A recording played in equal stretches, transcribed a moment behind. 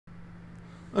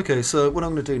Okay, so what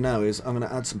I'm going to do now is I'm going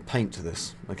to add some paint to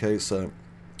this. Okay, so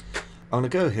I'm going to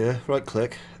go here, right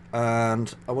click,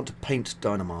 and I want to paint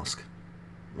Dynamask.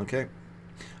 Okay,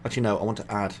 actually no, I want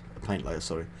to add a paint layer,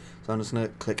 sorry. So I'm just going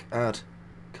to click add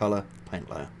color paint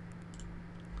layer.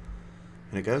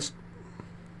 In it goes.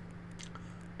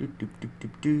 There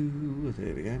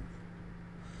we go.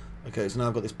 Okay, so now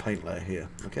I've got this paint layer here.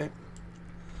 Okay,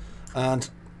 and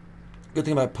good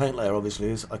thing about paint layer obviously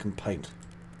is I can paint.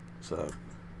 So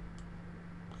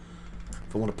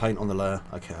if I want to paint on the layer,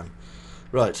 I can.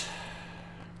 Right.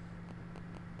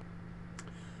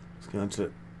 Just going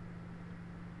to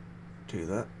do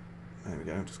that. There we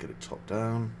go. Just get it top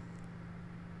down.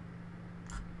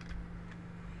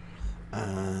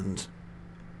 And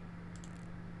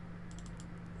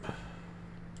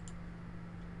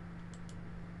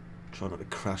try not to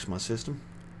crash my system.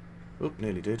 Oh,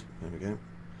 nearly did. There we go.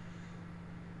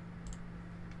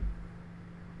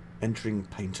 Entering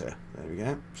painter. There we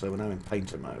go. So we're now in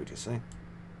painter mode, you see.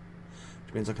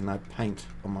 Which means I can now paint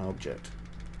on my object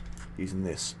using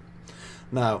this.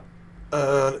 Now,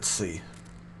 let's see.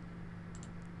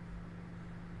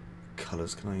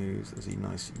 Colours can I use? There's a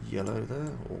nice yellow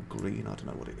there, or green, I don't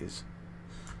know what it is.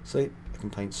 See, I can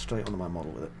paint straight onto my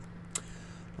model with it.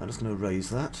 I'm just going to erase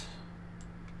that.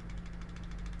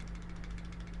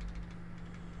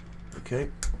 Okay,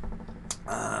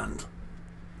 and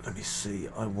let me see,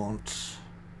 I want,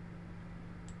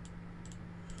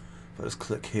 if I just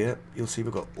click here, you'll see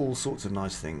we've got all sorts of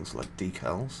nice things like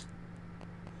decals.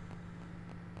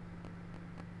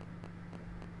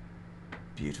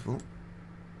 Beautiful.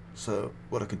 So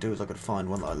what I could do is I could find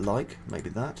one that I like, maybe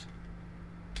that.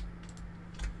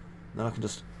 Then I can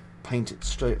just paint it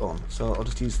straight on. So I'll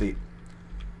just use the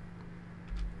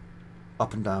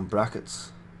up and down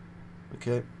brackets,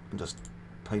 okay, and just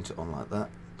paint it on like that.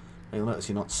 Now you'll notice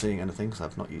you're not seeing anything because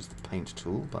I've not used the paint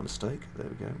tool by mistake. There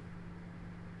we go.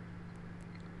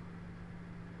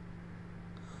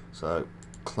 So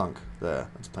clunk there,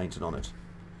 that's painted on it.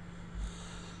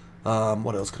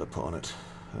 What else could I put on it?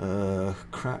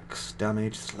 Cracks,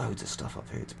 damage, there's loads of stuff up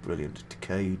here. It's brilliant.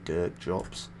 Decay, dirt,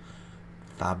 drops,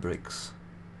 fabrics,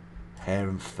 hair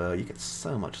and fur. You get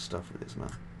so much stuff with this,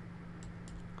 man.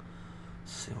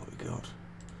 Let's see what we got.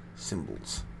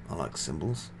 Symbols. I like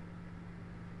symbols.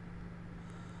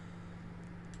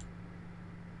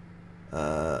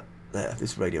 There,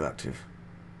 this radioactive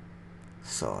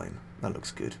sign. That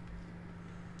looks good.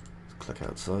 Let's click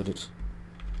outside it.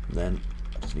 And then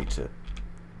I just need to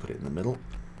put it in the middle.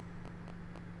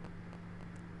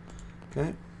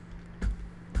 Okay.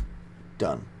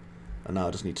 Done. And now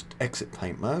I just need to exit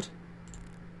paint mode.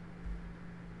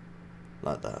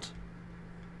 Like that.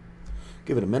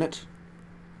 Give it a minute.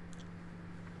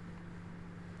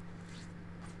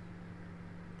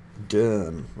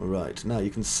 Done. Right, now you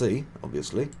can see,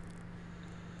 obviously,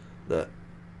 that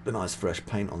the nice fresh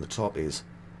paint on the top is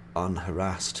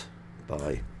unharassed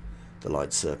by the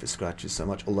light surface scratches so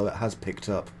much, although it has picked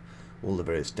up all the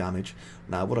various damage.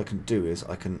 Now what I can do is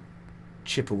I can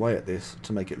chip away at this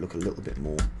to make it look a little bit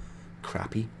more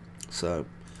crappy. So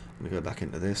I'm going to go back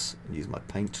into this and use my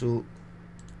paint tool.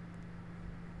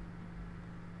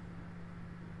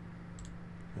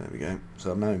 There we go.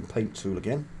 So I'm now in paint tool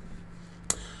again.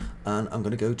 And I'm going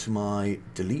to go to my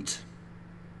delete.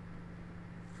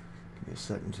 Give me a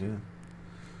second here.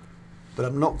 But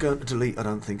I'm not going to delete, I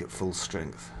don't think, at full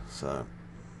strength. So,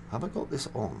 have I got this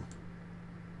on?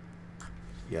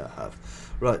 Yeah, I have.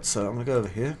 Right, so I'm going to go over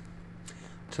here.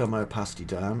 Turn my opacity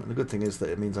down. And the good thing is that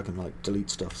it means I can like delete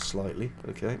stuff slightly.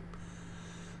 Okay.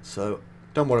 So,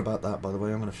 don't worry about that, by the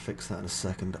way. I'm going to fix that in a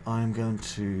second. I'm going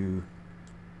to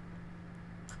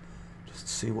just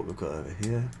see what we've got over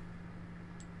here.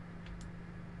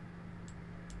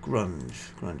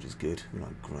 Grunge. Grunge is good. We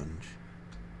like grunge.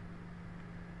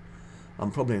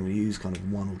 I'm probably going to use kind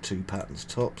of one or two patterns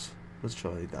tops. Let's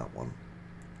try that one.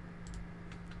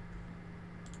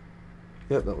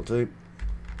 Yep, that'll do.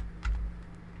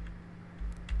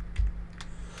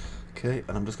 Okay,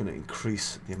 and I'm just going to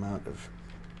increase the amount of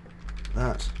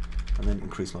that, and then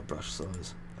increase my brush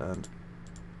size. And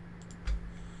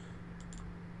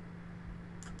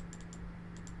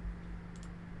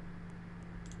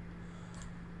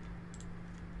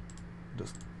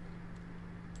just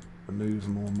remove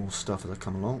more and more stuff as I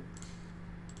come along.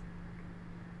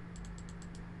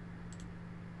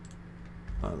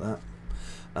 Like that.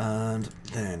 And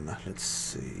then, let's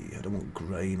see, I don't want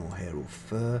grain or hair or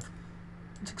fur.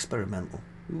 It's experimental.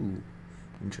 Ooh,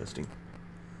 interesting.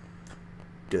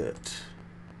 Dirt.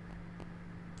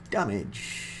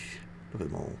 Damage. Look at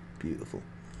them all. Beautiful.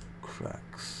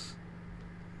 Cracks.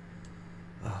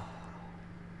 Oh,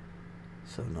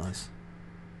 So nice.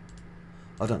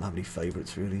 I don't have any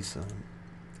favourites really, so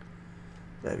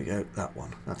there we go. That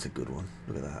one. That's a good one.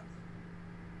 Look at that.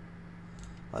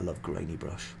 I love grainy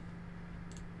brush.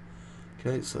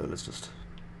 Okay, so let's just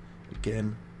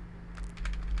again.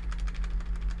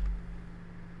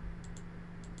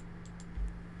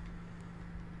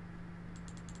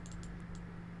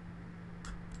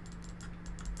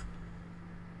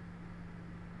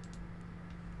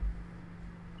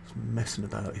 Just messing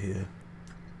about here.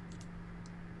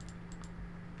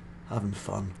 Having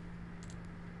fun.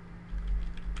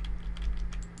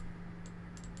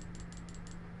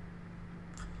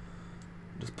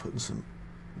 Just putting some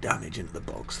damage into the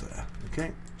box there.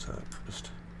 Okay, so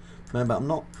just remember, I'm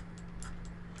not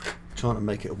trying to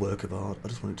make it a work of art. I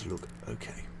just want it to look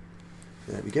okay.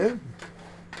 There we go.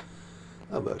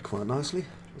 That worked quite nicely.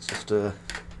 Let's just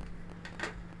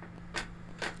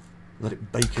let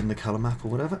it bake in the colour map or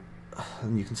whatever.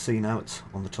 And you can see now it's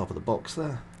on the top of the box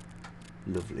there.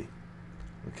 Lovely.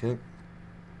 Okay.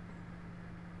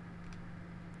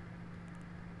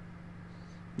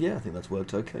 Yeah, I think that's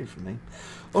worked okay for me.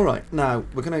 Alright, now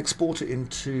we're going to export it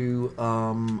into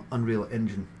Unreal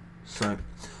Engine. So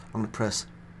I'm going to press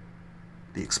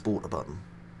the exporter button.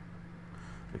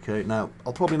 Okay, now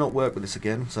I'll probably not work with this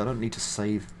again, so I don't need to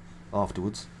save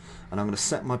afterwards. And I'm going to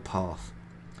set my path.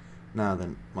 Now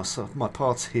then, my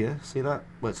path's here, see that?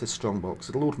 Where it says Strongbox.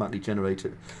 It'll automatically generate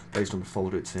it based on the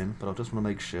folder it's in, but I just want to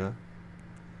make sure.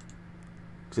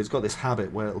 Because it's got this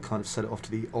habit where it'll kind of set it off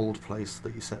to the old place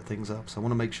that you set things up. So I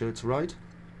want to make sure it's right.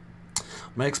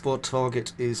 My export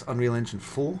target is Unreal Engine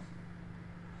 4.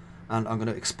 And I'm going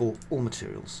to export all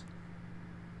materials.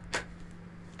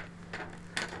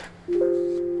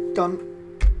 Done.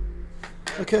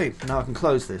 Okay, now I can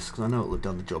close this because I know it'll have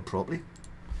done the job properly.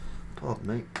 Pardon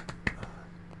me.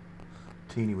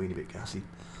 Teeny weeny bit gassy.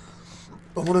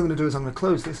 But what I'm going to do is I'm going to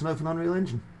close this and open Unreal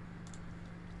Engine.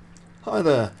 Hi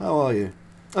there, how are you?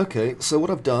 Okay, so what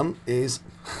I've done is,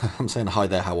 I'm saying hi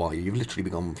there, how are you? You've literally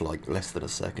been on for like less than a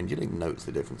second. You didn't even notice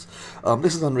the difference.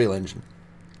 This is Unreal Engine.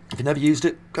 If you've never used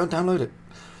it, go and download it.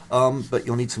 But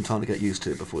you'll need some time to get used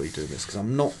to it before you do this, because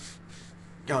I'm not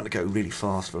going to go really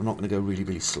fast, but I'm not going to go really,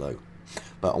 really slow.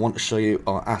 But I want to show you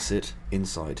our asset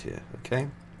inside here, okay?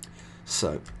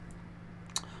 So,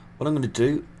 what I'm going to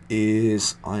do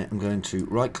is I am going to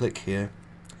right click here.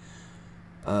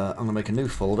 I'm going to make a new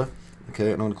folder.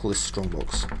 Okay, and I'm going to call this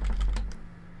Strongbox.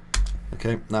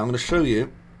 Okay, now I'm going to show you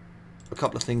a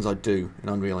couple of things I do in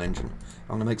Unreal Engine.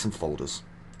 I'm going to make some folders.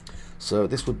 So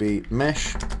this would be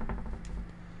Mesh,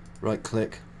 right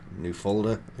click, new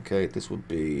folder. Okay, this would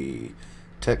be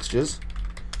Textures,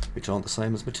 which aren't the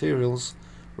same as Materials.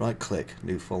 Right click,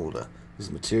 new folder. This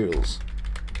is Materials.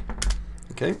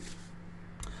 Okay,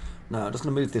 now I'm just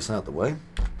going to move this out of the way.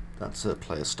 That's a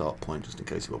player start point, just in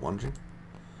case you were wondering.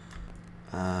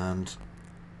 And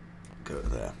go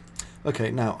there.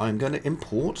 Okay, now I'm going to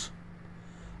import,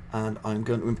 and I'm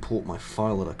going to import my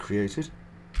file that I created.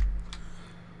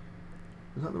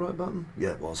 Is that the right button?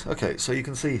 Yeah, it was. Okay, so you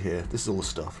can see here, this is all the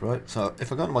stuff, right? So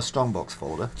if I go to my Strongbox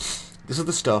folder, this is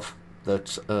the stuff that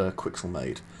Quixel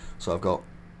made. So I've got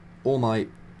all my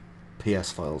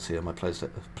PS files here, my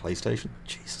PlayStation.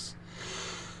 Jesus.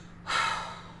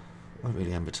 I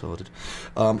really am retarded.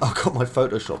 I've got my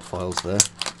Photoshop files there.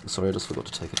 Sorry, I just forgot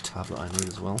to take a tablet I need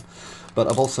as well. But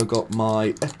I've also got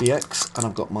my FBX, and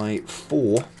I've got my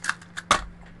 4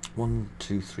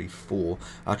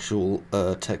 actual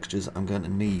textures I'm going to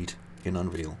need in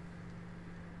Unreal.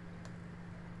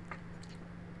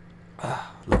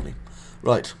 Lovely.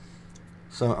 Right,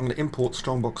 so I'm going to import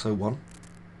Strongbox 01,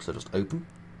 so just open.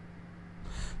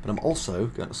 But I'm also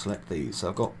going to select these. So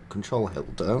I've got Control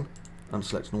held down, I'm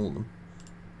selecting all of them.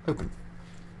 Open.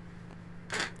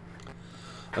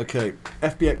 Okay,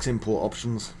 FBX import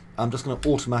options. I'm just going to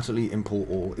automatically import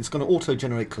all. It's going to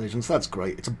auto-generate collisions. That's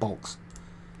great. It's a box.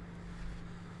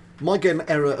 Might get an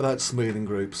error about smoothing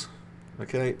groups.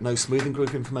 Okay, no smoothing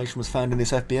group information was found in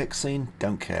this FBX scene.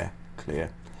 Don't care.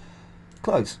 Clear.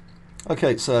 Close.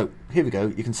 Okay, so here we go.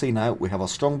 You can see now we have our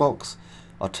Strongbox,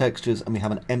 our textures, and we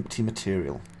have an empty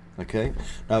material. Okay,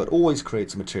 now it always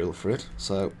creates a material for it.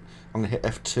 So I'm going to hit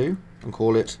F2 and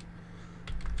call it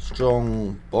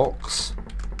Strongbox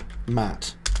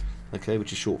Matte. Okay,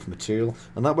 which is short for material,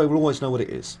 and that way we'll always know what it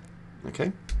is.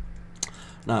 Okay.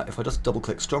 Now, if I just double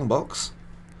click Strongbox,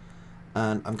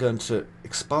 and I'm going to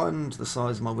expand the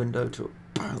size of my window to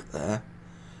about there,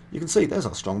 you can see there's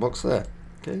our Strongbox there.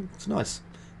 Okay, it's nice.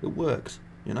 It worked,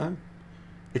 you know.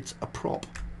 It's a prop,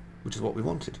 which is what we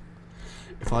wanted.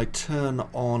 If I turn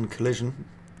on collision,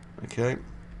 okay,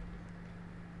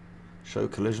 show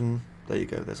collision, there you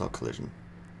go, there's our collision.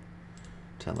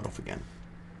 turn that off again.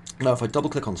 Now if I double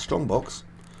click on Strongbox,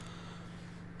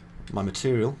 my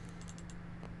material,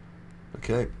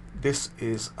 okay, this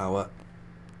is our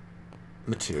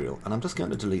material, and I'm just going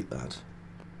to delete that.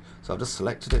 So I've just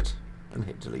selected it and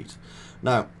hit delete.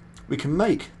 Now we can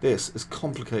make this as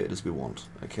complicated as we want,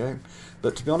 okay,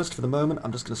 but to be honest, for the moment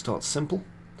I'm just going to start simple.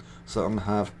 So I'm going to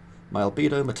have my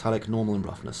albedo, metallic, normal and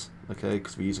roughness, okay,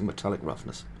 because we're using metallic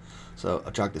roughness. So I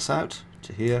drag this out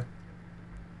to here,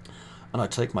 and I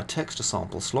take my texture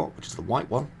sample slot, which is the white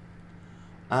one,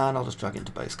 and I'll just drag it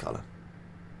into base color.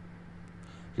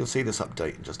 You'll see this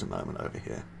update in just a moment over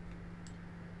here.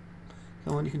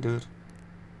 Come on, you can do it.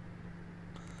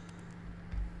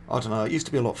 I don't know, it used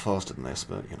to be a lot faster than this,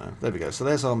 but you know, there we go. So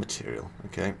there's our material,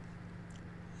 okay.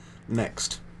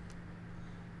 Next,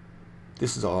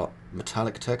 this is our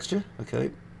metallic texture,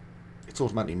 okay. It's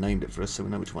automatically named it for us, so we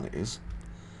know which one it is,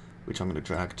 which I'm going to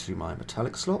drag to my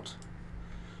metallic slot.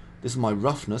 This is my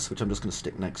roughness, which I'm just going to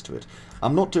stick next to it.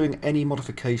 I'm not doing any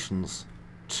modifications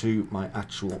to my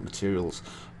actual materials.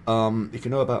 If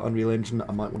you know about Unreal Engine,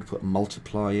 I might want to put a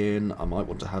multiply in, I might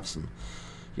want to have some,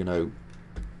 you know,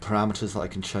 parameters that I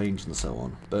can change and so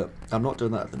on, but I'm not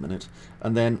doing that at the minute.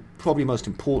 And then probably most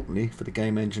importantly for the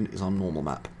game engine is our normal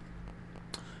map,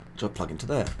 which I'll plug into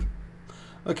there.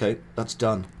 Okay, that's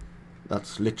done.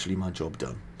 That's literally my job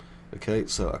done. Okay,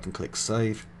 so I can click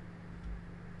save,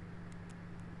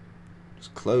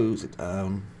 just close it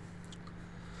down.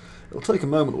 It'll take a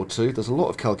moment or two. There's a lot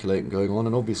of calculating going on,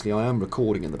 and obviously I am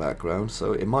recording in the background,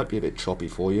 so it might be a bit choppy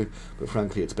for you, but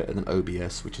frankly it's better than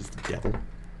OBS, which is the devil.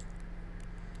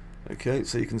 Okay,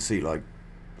 so you can see, like,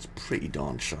 it's pretty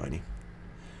darn shiny.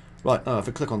 Right, now if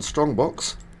I click on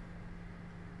Strongbox,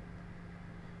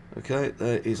 okay,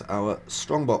 there is our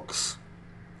Strongbox.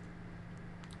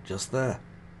 Just there.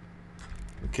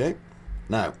 Okay,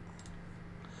 now,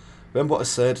 remember what I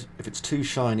said, if it's too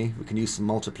shiny, we can use some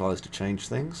multipliers to change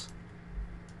things.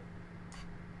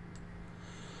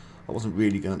 I wasn't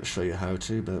really going to show you how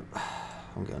to, but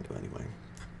I'm going to anyway,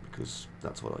 because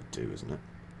that's what I do, isn't it?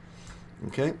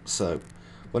 Okay, so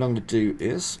what I'm going to do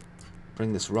is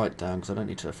bring this right down, because I don't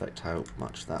need to affect how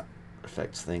much that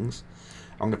affects things.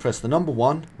 I'm going to press the number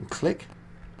 1 and click,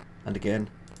 and again,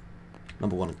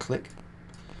 number 1 and click.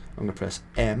 I'm going to press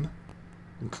M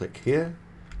and click here,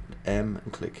 and M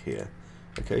and click here.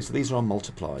 Okay, so these are our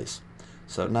multiplies.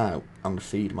 So now I'm going to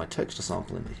feed my texture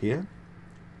sample into here,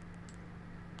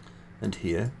 and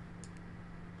here,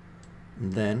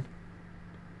 and then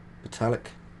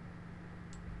metallic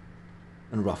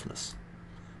and roughness.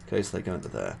 Okay, so they go into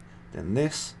there. Then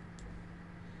this,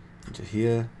 into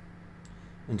here,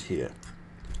 and here.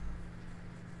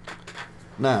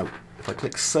 Now, if I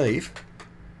click save,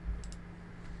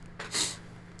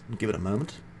 and give it a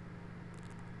moment.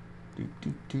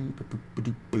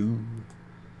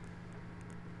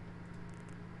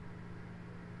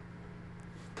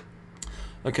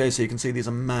 Okay, so you can see these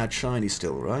are mad shiny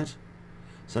still, right?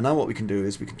 So now what we can do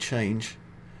is we can change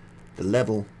the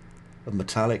level of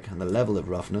metallic and the level of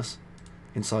roughness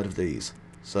inside of these.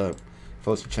 So if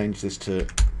I was to change this to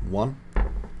 1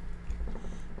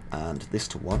 and this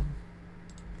to 1,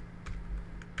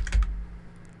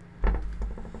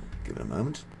 give it a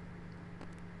moment.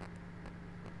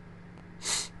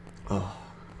 Oh,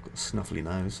 I've got a snuffly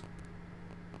nose.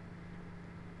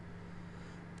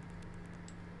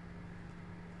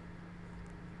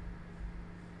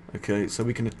 Okay, so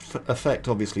we can affect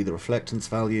obviously the reflectance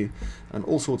value and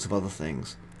all sorts of other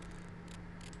things.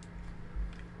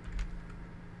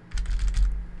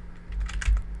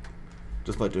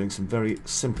 Just by doing some very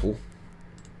simple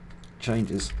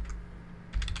changes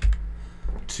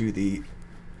to the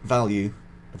value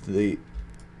of the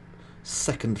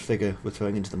second figure we're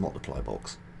throwing into the multiply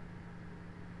box.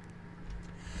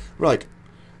 Right,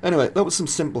 anyway, that was some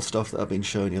simple stuff that I've been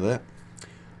showing you there.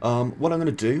 What I'm going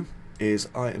to do is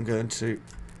I am going to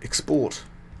export,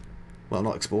 well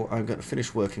not export, I'm going to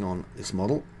finish working on this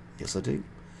model, yes I do,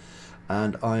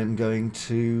 and I'm going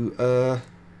to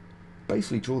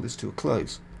basically draw this to a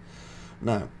close.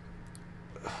 Now,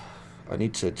 I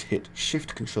need to hit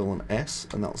Shift, Control and S,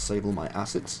 and that'll save all my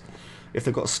assets. If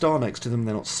they've got a star next to them,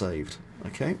 they're not saved,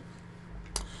 okay?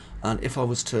 And if I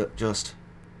was to just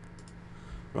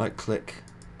right click,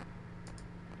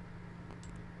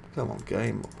 come on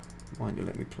game, why don't you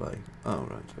let me play? Oh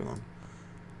right, hang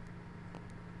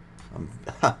on.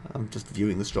 I'm just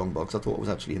viewing the Strongbox. I thought it was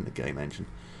actually in the game engine.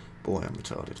 Boy, I'm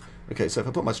retarded. Okay, so if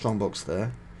I put my Strongbox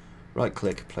there, right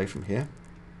click, play from here,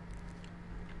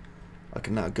 I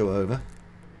can now go over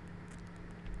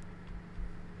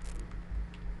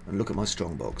and look at my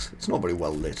Strongbox. It's not very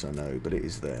well lit, I know, but it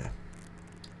is there.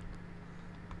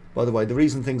 By the way, the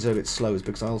reason things are a bit slow is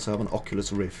because I also have an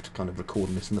Oculus Rift kind of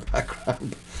recording this in the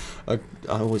background. I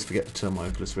always forget to turn my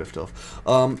Oculus Rift off.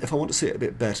 If I want to see it a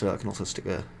bit better, I can also stick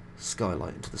a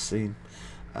skylight into the scene.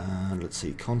 And let's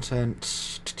see, content,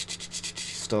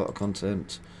 starter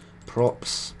content,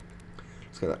 props.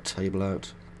 Let's get that table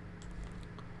out.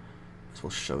 So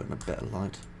we'll show it in a better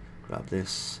light. Grab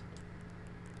this.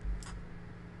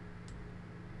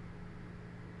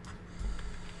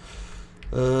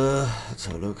 Let's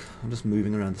have a look. I'm just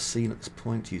moving around the scene at this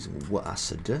point using what I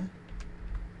said. There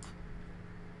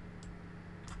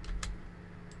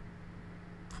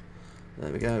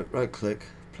we go. Right click,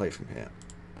 play from here.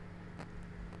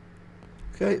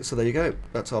 Okay, so there you go.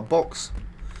 That's our box.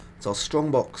 It's our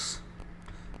Strongbox.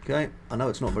 Okay, I know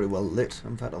it's not very well lit.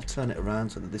 In fact, I'll turn it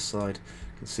around so that this side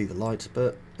can see the light,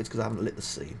 but it's because I haven't lit the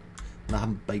scene and I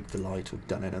haven't baked the light or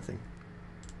done anything.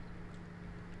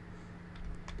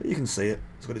 But you can see it.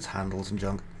 It's got its handles and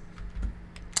junk.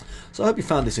 So I hope you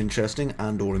found this interesting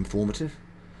and or informative.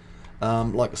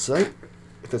 Like I say,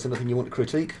 if there's anything you want to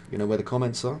critique, you know where the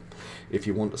comments are. If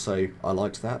you want to say, I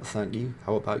liked that, thank you,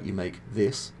 how about you make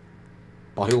this?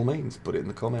 By all means, put it in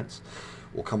the comments.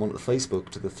 Or come onto Facebook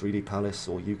to the 3d-Palace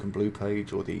or You Can Blue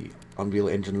page or the Unreal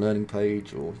Engine Learning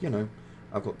page, or, you know,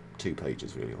 I've got 2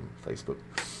 pages really on Facebook.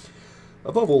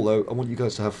 Above all though, I want you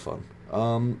guys to have fun.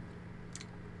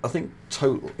 I think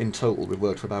in total we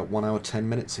worked for about 1 hour 10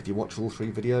 minutes if you watch all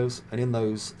 3 videos, and in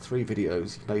those 3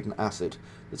 videos you made an asset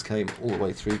that came all the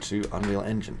way through to Unreal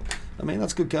Engine. I mean,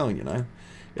 that's good going, you know.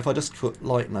 If I just put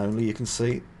light and only, you can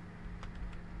see,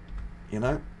 you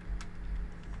know,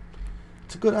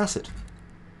 it's a good asset.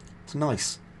 It's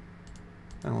nice.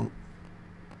 Hang on.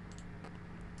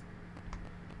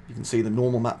 You can see the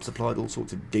normal maps applied all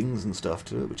sorts of dings and stuff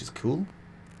to it, which is cool.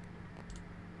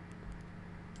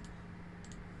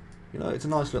 You know, it's a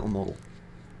nice little model.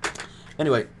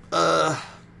 Anyway,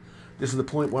 this is the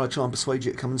point where I try and persuade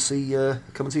you to come and see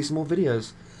some more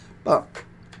videos. But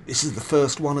this is the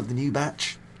first one of the new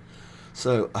batch,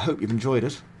 so I hope you've enjoyed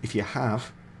it. If you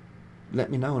have,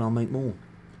 let me know and I'll make more.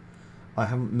 I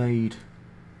haven't made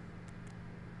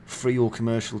free or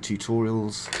commercial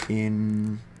tutorials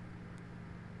in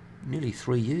nearly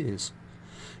 3 years,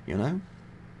 you know.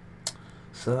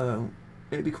 So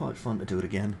it'd be quite fun to do it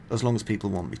again, as long as people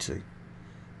want me to.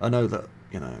 I know that,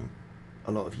 you know,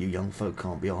 a lot of you young folk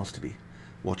can't be asked to be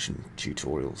watching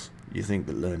tutorials. You think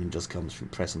that learning just comes from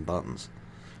pressing buttons.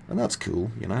 And that's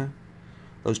cool, you know.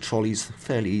 Those trolleys are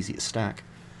fairly easy to stack.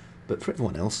 But for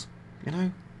everyone else, you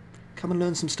know, come and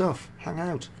learn some stuff. Hang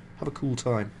out. Have a cool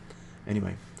time.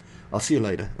 Anyway, I'll see you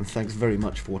later, and thanks very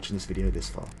much for watching this video this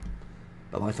far.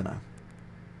 Bye-bye for now.